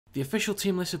The official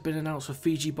team lists have been announced for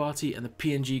Fiji Bati and the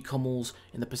PNG Kumuls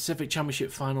in the Pacific Championship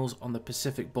finals on the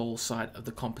Pacific Bowl side of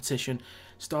the competition,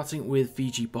 starting with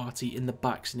Fiji Bati in the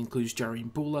backs and includes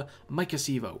Jahream Bula, Maika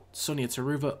Sivo, Sonia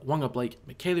Taruva, Wanga Blake,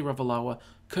 Mikaele Ravalawa,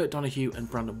 Kurt Donahue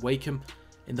and Brandon Wakeham.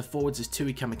 In the forwards is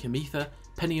Tui Kamikamica,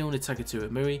 Peniona Tagatua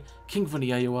Mui, King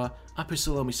Vuniyayawa,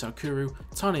 Apusalomi Saukuru,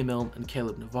 Tane Milne and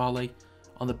Caleb Navale.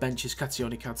 On the bench is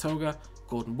Kationi Kautoga,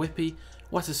 Gordon Whippy,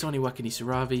 Watasoni Wakini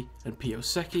Saravi and Pio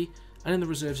Seki, and in the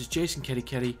reserves is Jason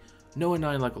Kedikedi, Noah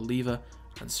Nailagoliva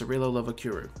and Cirilo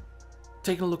Lovakuru.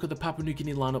 Taking a look at the Papua New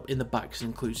Guinea lineup in the backs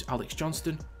includes Alex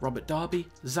Johnston, Robert Darby,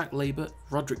 Zach Labor,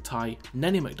 Roderick Tai,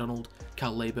 Nenny McDonald,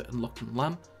 Cal Labor and Lachlan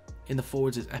Lamb. In the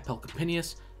forwards is Epel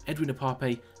Capinius, Edwin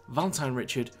Apape, Valentine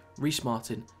Richard, Reese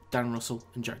Martin, Dan Russell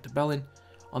and Jack DeBellin.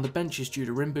 On the bench is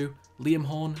Judah Rimbu, Liam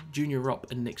Horn, Junior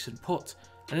Ropp and Nixon Putt,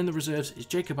 and in the reserves is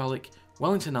Jacob Alec,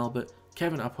 Wellington Albert,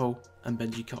 Kevin Apo and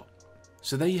Benji Cott.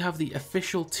 So there you have the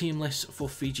official team list for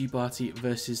Fiji Bati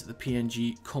versus the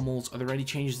PNG Kumuls. Are there any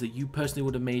changes that you personally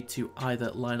would have made to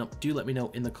either lineup? Do let me know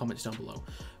in the comments down below.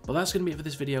 But that's going to be it for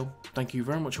this video. Thank you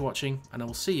very much for watching and I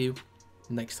will see you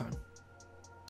next time.